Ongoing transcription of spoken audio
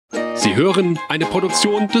Sie hören eine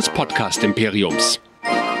Produktion des Podcast-Imperiums.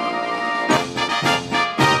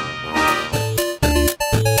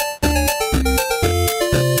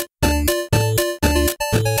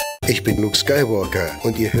 Ich bin Luke Skywalker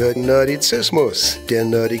und ihr hört Nerdizismus, der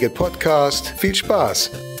nerdige Podcast. Viel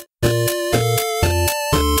Spaß!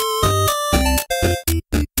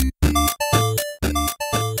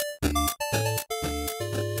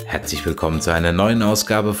 Herzlich willkommen zu einer neuen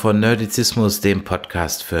Ausgabe von Nerdizismus, dem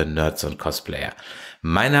Podcast für Nerds und Cosplayer.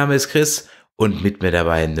 Mein Name ist Chris und mit mir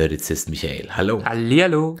dabei Nerdizist Michael. Hallo.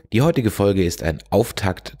 Hallihallo. Die heutige Folge ist ein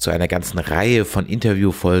Auftakt zu einer ganzen Reihe von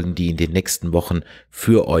Interviewfolgen, die in den nächsten Wochen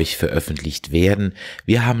für euch veröffentlicht werden.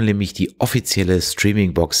 Wir haben nämlich die offizielle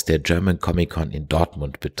Streaming-Box der German ComicCon in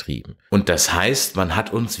Dortmund betrieben. Und das heißt, man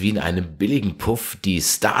hat uns wie in einem billigen Puff die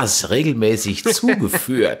Stars regelmäßig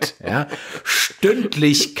zugeführt. Ja?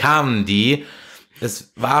 Stündlich kamen die.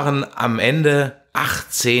 Es waren am Ende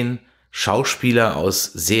 18 Schauspieler aus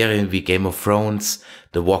Serien wie Game of Thrones,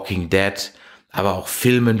 The Walking Dead, aber auch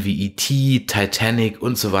Filmen wie E.T., Titanic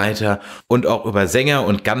und so weiter. Und auch über Sänger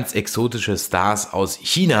und ganz exotische Stars aus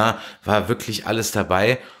China war wirklich alles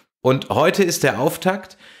dabei. Und heute ist der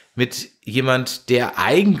Auftakt mit jemand, der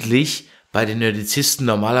eigentlich bei den Nerdizisten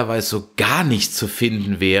normalerweise so gar nicht zu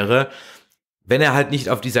finden wäre, wenn er halt nicht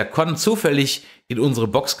auf dieser Con zufällig in unsere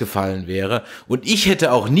Box gefallen wäre. Und ich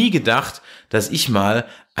hätte auch nie gedacht, dass ich mal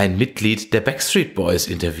ein Mitglied der Backstreet Boys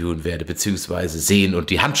interviewen werde, beziehungsweise sehen und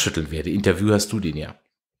die Hand schütteln werde. Interview hast du den ja.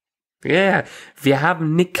 Ja, wir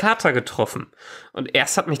haben Nick Carter getroffen. Und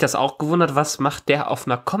erst hat mich das auch gewundert, was macht der auf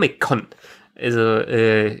einer ComicCon? Also,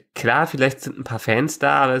 klar, vielleicht sind ein paar Fans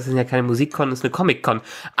da, aber es ist ja keine Musikcon, es ist eine ComicCon.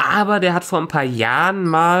 Aber der hat vor ein paar Jahren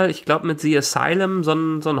mal, ich glaube mit The Asylum, so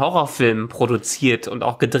einen Horrorfilm produziert und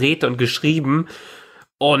auch gedreht und geschrieben.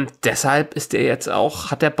 Und deshalb ist er jetzt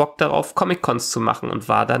auch, hat er Bock darauf, Comic-Cons zu machen und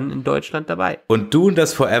war dann in Deutschland dabei. Und du und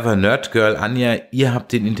das Forever Nerd Girl Anja, ihr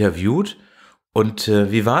habt den interviewt. Und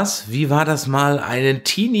wie war's? Wie war das mal, einen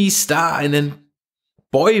Teenie-Star, einen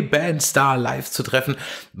Boyband-Star live zu treffen?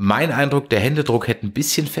 Mein Eindruck, der Händedruck hätte ein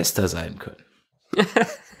bisschen fester sein können.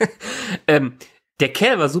 Der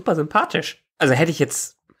Kerl war super sympathisch. Also hätte ich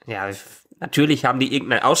jetzt, ja, natürlich haben die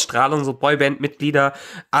irgendeine Ausstrahlung, so Boyband-Mitglieder,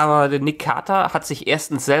 aber der Nick Carter hat sich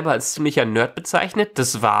erstens selber als ziemlicher Nerd bezeichnet,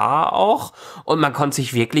 das war er auch, und man konnte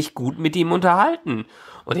sich wirklich gut mit ihm unterhalten.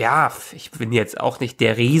 Und ja, ich bin jetzt auch nicht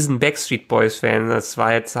der riesen Backstreet Boys-Fan, das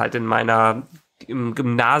war jetzt halt im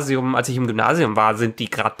Gymnasium, als ich im Gymnasium war, sind die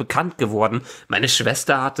gerade bekannt geworden. Meine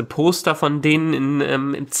Schwester hatte Poster von denen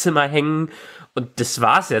im Zimmer hängen und das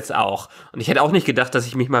war's jetzt auch. Und ich hätte auch nicht gedacht, dass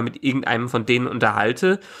ich mich mal mit irgendeinem von denen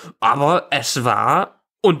unterhalte, aber es war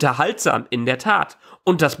unterhaltsam, in der Tat.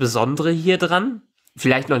 Und das Besondere hier dran,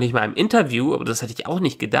 vielleicht noch nicht mal im Interview, aber das hätte ich auch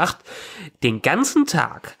nicht gedacht, den ganzen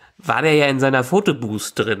Tag war der ja in seiner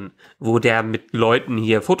Fotobooth drin, wo der mit Leuten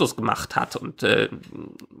hier Fotos gemacht hat und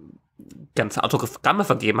ganze Autogramme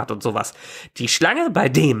vergeben hat und sowas. Die Schlange bei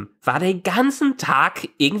dem war den ganzen Tag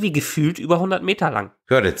irgendwie gefühlt über 100 Meter lang.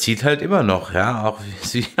 Ja, der zieht halt immer noch, ja, auch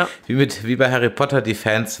wie bei Harry Potter, die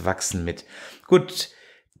Fans wachsen mit. Gut,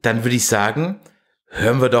 dann würde ich sagen,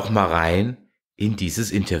 hören wir doch mal rein in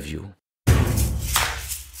dieses Interview.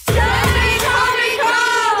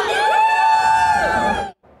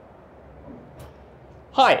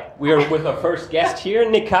 Hi, we are with our first guest here,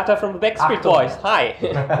 Nick Carter from the Backstreet Boys. Hi.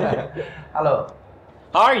 Hello.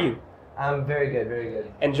 How are you? I'm very good, very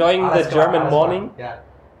good. Enjoying the German morning? Yeah.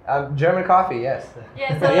 German coffee, yes.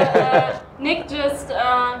 Yeah, so Nick just,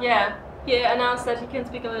 he announced that he can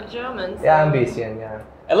speak a little German. So. Yeah, ein bisschen, yeah.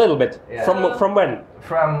 A little bit. Yeah. From when?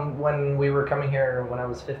 From when we were coming here when I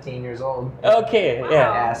was 15 years old. Okay, yeah.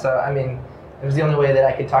 Yeah, so I mean, it was the only way that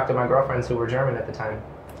I could talk to my girlfriends who were German at the time.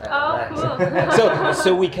 Oh, cool.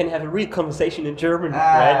 So we can have a real conversation in German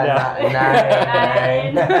right now.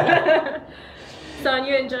 Nein. So, and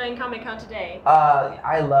you're enjoying ComicCon today?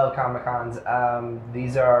 I love Comic-Cons.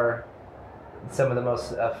 These are some of the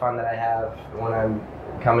most fun that I have when I'm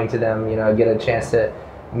coming to them. You know, get a chance to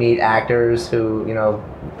meet actors who, you know,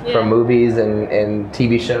 from movies and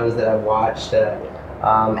TV shows that I've watched.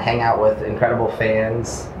 Hang out with incredible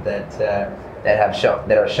fans that are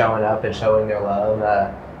showing up and showing their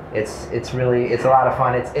love. It's a lot of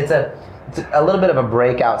fun. It's a little bit of a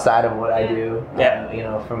break outside of what I do. You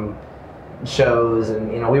know, from shows,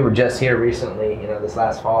 and you know, we were just here recently, you know, this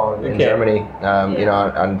last fall in Germany, you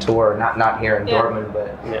know, on tour, not here in Dortmund,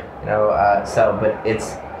 but you know, but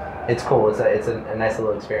it's cool. It's a nice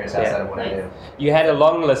little experience outside of what I do. You had a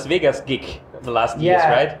long Las Vegas gig the last years,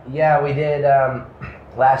 right? Yeah, we did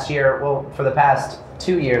last year. Well, for the past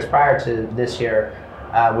 2 years prior to this year,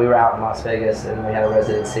 we were out in Las Vegas and we had a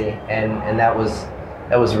residency, and that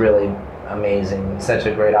was really amazing. Such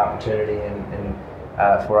a great opportunity, and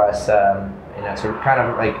for us, to kind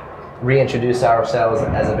of like reintroduce ourselves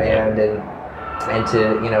as a band and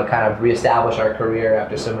to kind of reestablish our career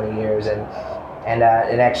after so many years, and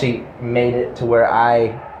it actually made it to where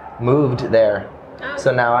I moved there.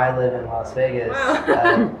 So now I live in Las Vegas,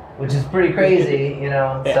 which is pretty crazy,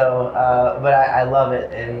 So, but I love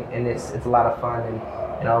it, and it's a lot of fun,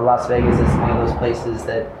 and Las Vegas is one of those places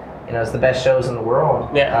that it's the best shows in the world.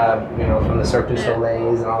 From the Cirque du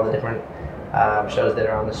Soleils and all the different shows that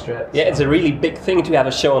are on the Strip. Yeah, it's a really big thing to have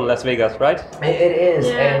a show in Las Vegas, right? It is,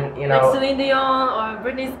 and like Celine Dion or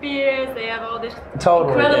Britney Spears, they have all these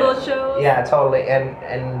totally incredible shows. Yeah, totally,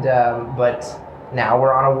 and but now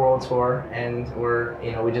we're on a world tour, and we're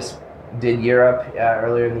we just did Europe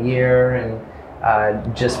earlier in the year,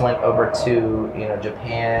 and just went over to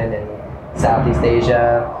Japan and Southeast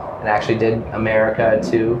Asia, and actually did America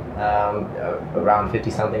too, around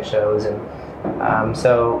 50-something shows, and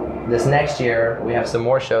so this next year we have some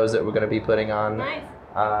more shows that we're going to be putting on. Nice.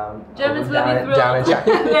 Germans will be thrilled. Down in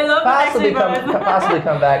China. They love possibly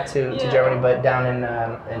come back to Germany, but down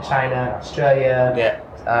in China, Australia,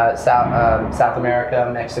 South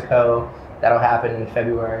America, Mexico. That'll happen in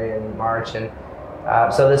February and March, and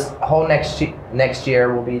so this whole next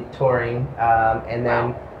year we'll be touring, and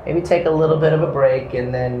then maybe take a little bit of a break,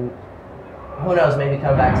 and then who knows, maybe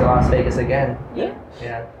come back to Las Vegas again.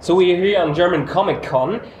 Yeah. So we're here on German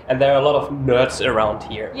ComicCon, and there are a lot of nerds around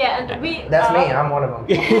here. Yeah, and we... That's me, I'm one of them.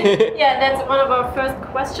 Yeah, that's one of our first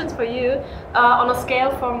questions for you. On a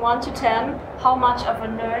scale from 1 to 10, how much of a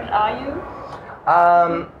nerd are you?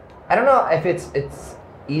 I don't know if it's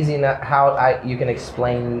easy enough how you can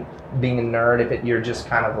explain being a nerd if you're just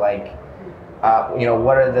kind of like,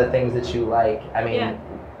 what are the things that you like? I mean,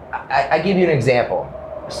 I give you an example.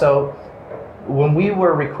 So when we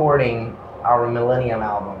were recording our Millennium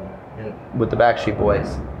album with the Backstreet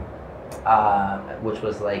Boys, which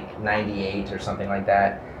was like 98 or something like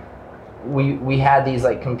that, we had these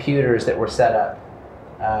like computers that were set up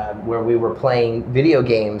where we were playing video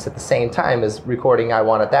games at the same time as recording I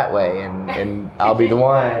Want It That Way and I'll Be the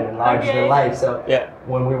One and Larger Than Life. So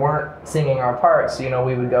when we weren't singing our parts, we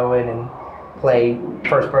would go in and play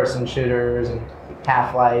first-person shooters and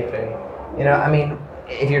Half-Life, and I mean,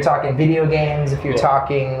 if you're talking video games, if you're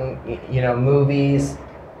talking movies,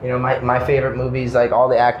 my favorite movies, like all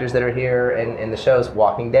the actors that are here and the shows,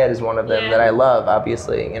 Walking Dead is one of them that I love,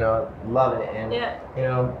 obviously, love it, and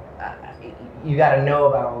you got to know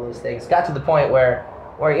about all those things. Got to the point where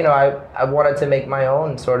I wanted to make my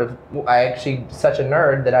own sort of. I actually such a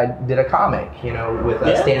nerd that I did a comic, with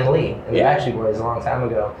Stan Lee and the Backstreet Boys a long time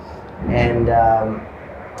ago, and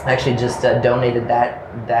actually just donated that.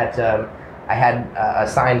 I had a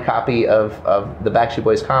signed copy of the Backstreet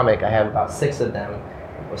Boys comic. I have about 6 of them,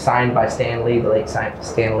 signed by Stan Lee, the late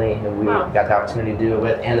Stan Lee, who we got the opportunity to do it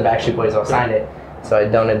with, and the Backstreet Boys all signed it. So I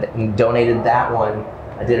donated that one.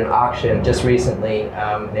 I did an auction just recently,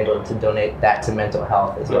 and able to donate that to mental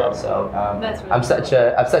health as well. So That's really I'm such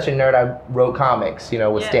a nerd. I wrote comics,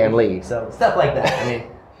 with Stan Lee, so stuff like that. I mean,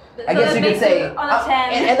 I guess you could say on a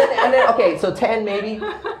 10. and then okay, so 10 maybe,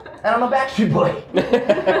 and I'm a Backstreet Boy.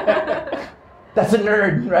 That's a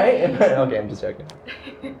nerd, right? Okay, I'm just joking.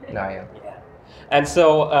 No, I am. Yeah. And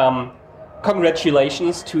so,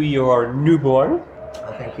 congratulations to your newborn.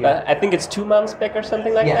 Oh, thank you. I think it's 2 months back or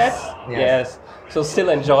something like that. Yes. So still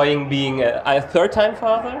enjoying being a third-time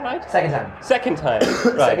father, right? Second time. Second time.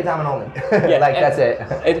 Right. Second time and only. Yeah, that's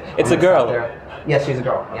it. It's a girl. Yes, she's a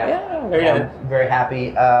girl. Yeah. Yeah, very nice. I'm very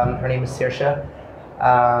happy. Her name is Saoirse.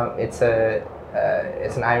 It's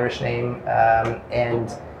an Irish name, and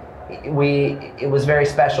it was very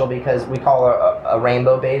special because we call her a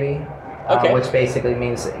rainbow baby, which basically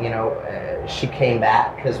means she came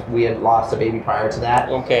back because we had lost a baby prior to that.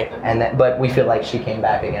 Okay. But we feel like she came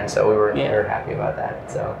back again, so we were happy about that.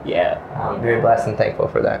 So I'm very blessed and thankful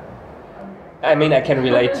for that. I mean, I can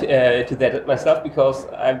relate to that myself because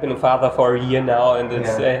I've been a father for a year now, and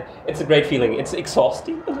it's a great feeling. It's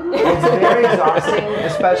exhausting. It's very exhausting,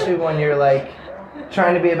 especially when you're like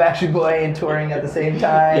trying to be a Backstreet Boy and touring at the same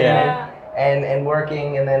time, and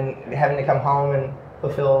working, and then having to come home and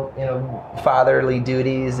fulfill fatherly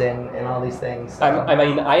duties and all these things. So. I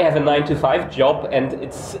mean, I have a 9-to-5 job, and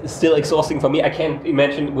it's still exhausting for me. I can't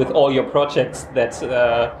imagine with all your projects that.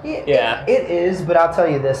 It is, but I'll tell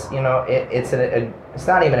you this. It's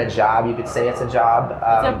not even a job. You could say it's a job.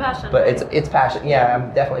 It's a passion. But it's passion. Yeah,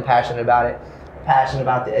 I'm definitely passionate about it. Passionate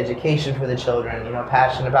about the education for the children.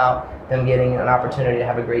 Passionate about them getting an opportunity to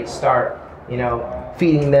have a great start.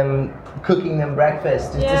 feeding them, cooking them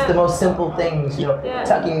breakfast. It's just the most simple things,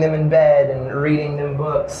 tucking them in bed and reading them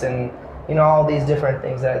books and, all these different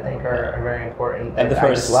things that I think are very important. And the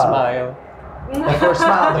first smile. The first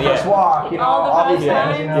smile, the first walk, all these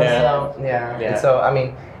things, So, And so, I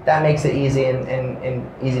mean, that makes it easy and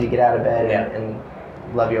easy to get out of bed and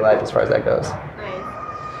love your life as far as that goes.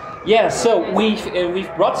 Yeah, so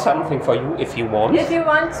we've brought something for you if you want. If you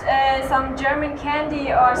want some German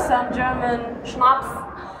candy or some German schnapps.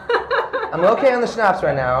 I'm okay on the schnapps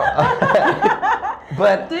right now.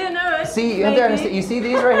 But do you know it? See, you see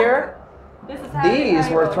these right here? These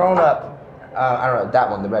were thrown up. I don't know, that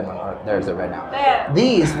one, the red one. There's the red now. There.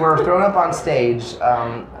 These were thrown up on stage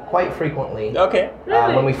quite frequently. Okay.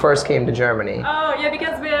 Really? When we first came to Germany. Oh, yeah,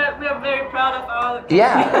 because we're very proud of our...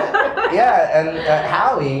 Yeah, and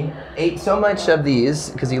Howie ate so much of these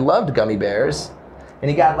because he loved gummy bears. And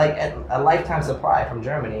he got like a lifetime supply from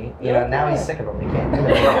Germany. Now he's sick of them. He can't do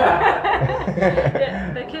it.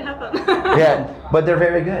 Yeah, that can happen. Yeah, but they're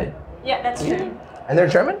very good. Yeah, that's true. And they're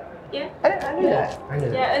German? Yeah. I knew that.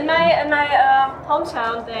 Yeah, in my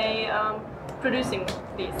hometown, they producing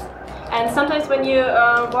these. And sometimes when you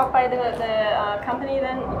walk by the company,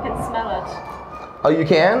 then you can smell it. Oh, you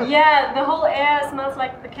can? Yeah, the whole air smells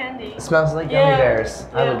like the candy. It smells like gummy bears.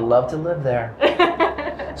 I would love to live there.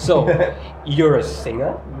 So, you're a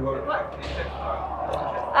singer?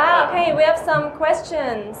 Okay, we have some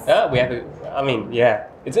questions.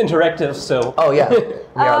 It's interactive, so... Oh, yeah.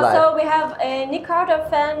 We are live. So we have a Nick Carter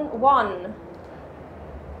fan 1.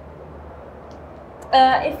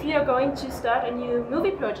 If you're going to start a new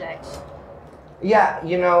movie project. Yeah,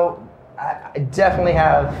 I definitely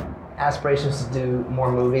have aspirations to do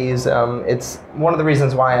more movies. It's one of the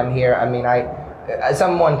reasons why I'm here. I mean,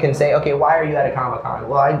 someone can say, okay, why are you at a ComicCon?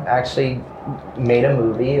 Well, I actually made a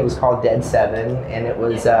movie. It was called Dead 7, and it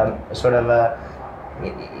was sort of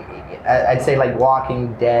I'd say like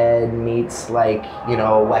Walking Dead meets like,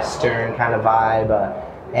 Western kind of vibe.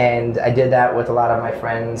 And I did that with a lot of my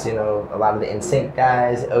friends, a lot of the NSYNC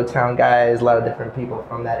guys, O-Town guys, a lot of different people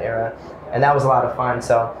from that era. And that was a lot of fun.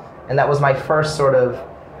 So, and that was my first sort of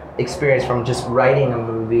experience from just writing a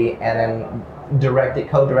movie and then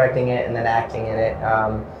co-directing it and then acting in it.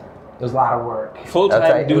 It was a lot of work.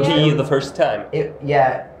 Full-time duty the first time.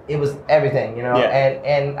 It was everything,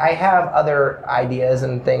 and I have other ideas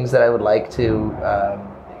and things that I would like to,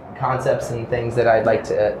 concepts and things that I'd like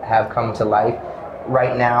to have come to life.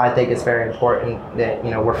 Right now, I think it's very important that,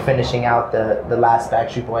 we're finishing out the last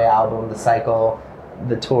Backstreet Boy album, the cycle,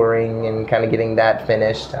 the touring, and kind of getting that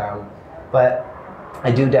finished. But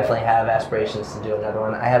I do definitely have aspirations to do another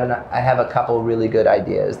one. I have a couple really good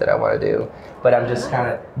ideas that I want to do, but I'm just kind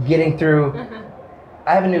of getting through.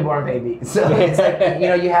 I have a newborn baby, so it's like,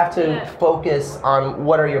 you have to focus on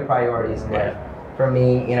what are your priorities in life. For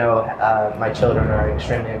me, my children are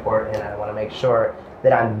extremely important, and I want to make sure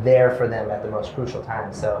that I'm there for them at the most crucial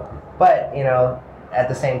time. So, but at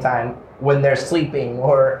the same time, when they're sleeping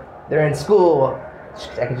or they're in school,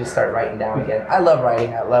 I can just start writing down again. I love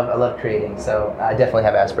writing. I love creating. So I definitely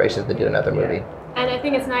have aspirations to do another movie. And I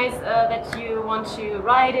think it's nice that you want to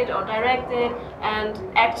write it or direct it and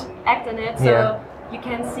act in it. So you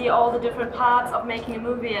can see all the different parts of making a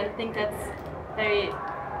movie, and I think that's very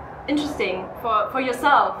interesting for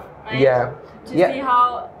yourself, right? Yeah. To see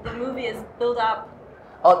how the movie is built up.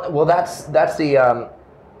 Oh, well, that's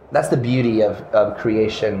the beauty of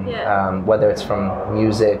creation, whether it's from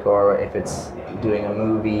music or if it's doing a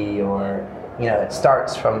movie, or it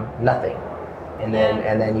starts from nothing, and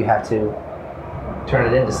then you have to turn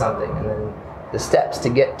it into something, and then the steps to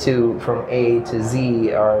get from A to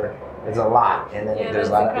Z is a lot, and then there's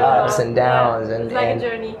a lot of ups and downs, and it's like a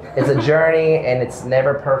journey. It's a journey, and it's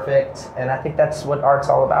never perfect, and I think that's what art's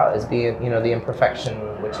all about, is being the imperfection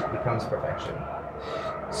which becomes perfection.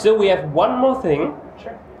 So we have one more thing.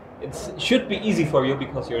 Sure. It should be easy for you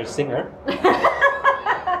because you're a singer.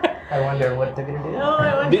 I wonder what they're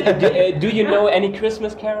gonna do. Do you know any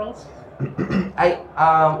Christmas carols?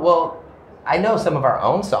 I know some of our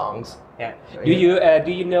own songs. Yeah. Do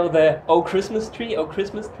you know the "Oh Christmas Tree"? Oh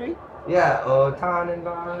Christmas Tree. Yeah. Oh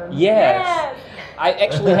Tannenbaum. Yes. I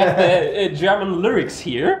actually have the German lyrics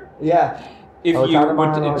here. Yeah. If you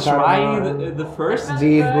would try the first.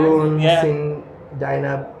 Wie grün sind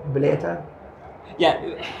deine Blätter? Yeah.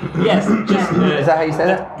 Yes. Just. Is that how you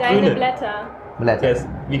say it? Deine Blätter. Blätter. Yes.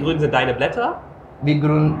 Wie grün sind deine Blätter? Wie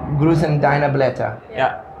grün sind deine Blätter?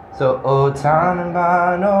 Yeah. So, oh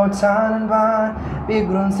Tannenbaum, wie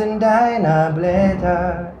grün sind deine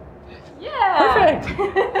Blätter? Yeah. Perfect.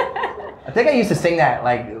 I think I used to sing that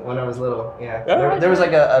like when I was little. Yeah. There was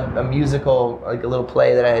like a musical, like a little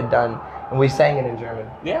play that I had done, and we sang it in German.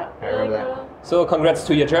 Yeah. I remember that. So congrats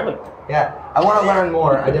to your German. Yeah. I want to learn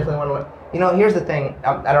more. I definitely want to learn. You know, here's the thing.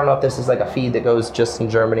 I don't know if this is like a feed that goes just in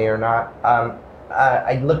Germany or not.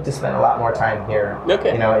 I look to spend a lot more time here.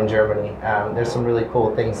 Okay. You know, in Germany. There's some really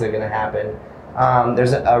cool things that are going to happen.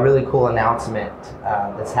 There's a really cool announcement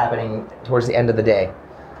that's happening towards the end of the day.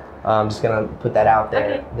 I'm just gonna put that out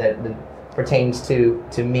there that pertains to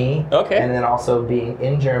me, and then also being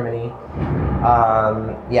in Germany.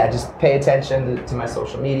 Just pay attention to my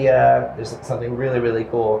social media. There's something really, really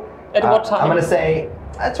cool. At what time? I'm gonna say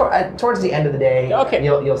towards the end of the day. Okay.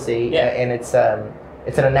 You'll see. Yeah. And it's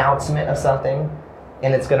an announcement of something,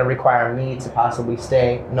 and it's gonna require me to possibly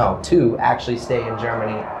to actually stay in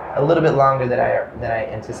Germany a little bit longer than I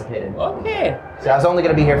anticipated. Okay. So I was only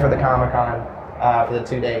going to be here for the ComicCon for the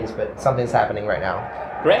 2 days, but something's happening right now.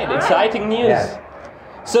 Great, exciting news.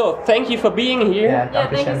 Yeah. So thank you for being here. Yeah,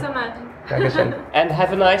 thank you so much. Dankeschön. And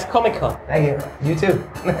have a nice ComicCon. Thank you. You too.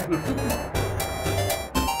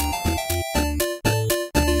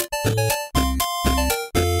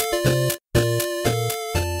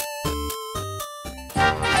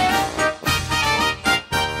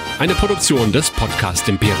 Eine Produktion des Podcast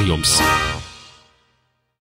Imperiums.